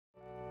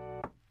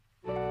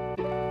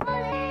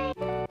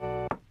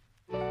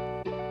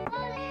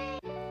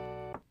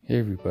Hey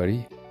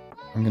everybody,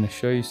 I'm going to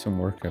show you some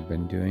work I've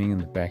been doing in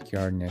the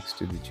backyard next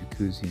to the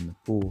jacuzzi and the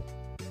pool,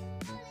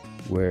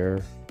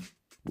 where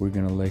we're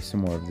going to lay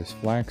some more of this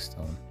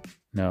flagstone.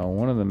 Now,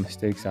 one of the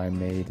mistakes I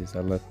made is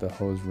I let the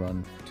hose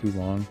run for too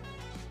long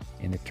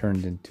and it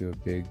turned into a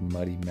big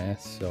muddy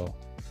mess, so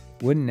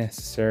wouldn't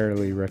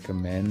necessarily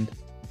recommend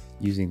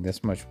using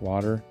this much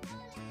water.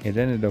 It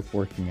ended up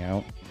working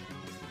out,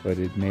 but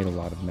it made a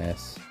lot of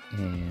mess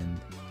and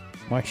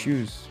my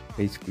shoes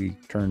basically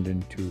turned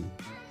into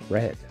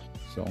red,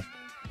 so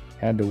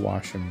had to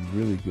wash them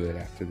really good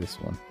after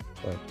this one.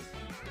 But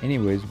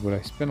anyways, what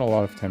I spent a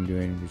lot of time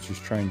doing was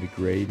just trying to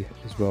grade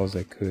as well as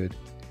I could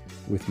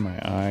with my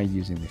eye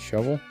using the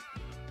shovel,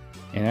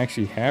 and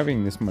actually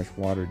having this much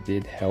water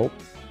did help,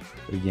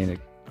 but again it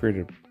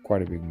created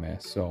quite a big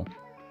mess. So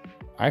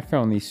I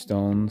found these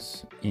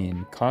stones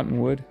in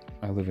Cottonwood.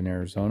 I live in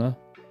Arizona,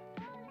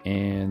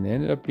 and they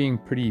ended up being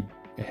pretty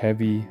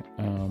heavy.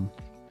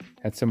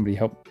 Had somebody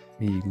help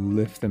me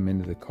lift them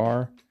into the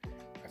car.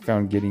 I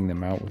found getting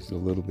them out was a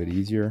little bit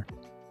easier,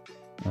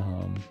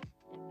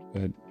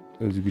 but it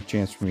was a good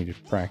chance for me to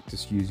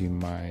practice using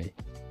my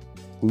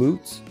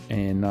glutes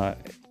and not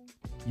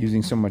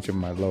using so much of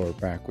my lower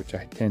back, which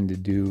I tend to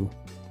do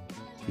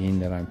being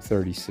that I'm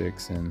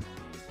 36 and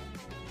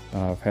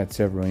I've had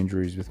several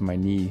injuries with my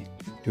knee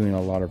doing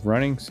a lot of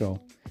running, so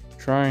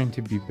trying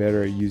to be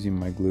better at using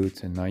my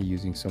glutes and not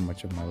using so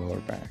much of my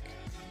lower back.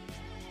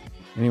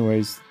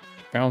 Anyways,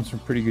 found some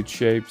pretty good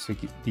shapes.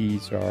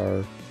 These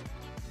are,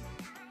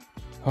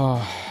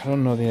 I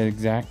don't know the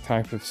exact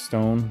type of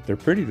stone. They're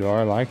pretty though,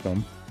 I like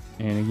them.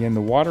 And again, the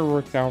water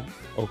worked out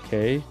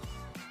okay.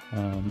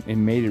 It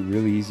made it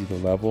really easy to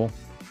level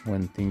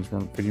when things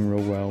weren't fitting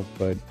real well,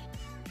 but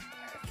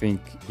I think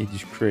it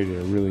just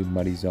created a really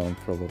muddy zone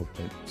for a little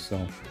bit.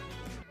 So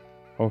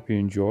hope you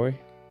enjoy.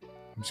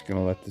 I'm just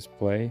gonna let this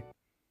play,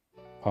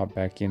 pop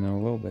back in a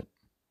little bit.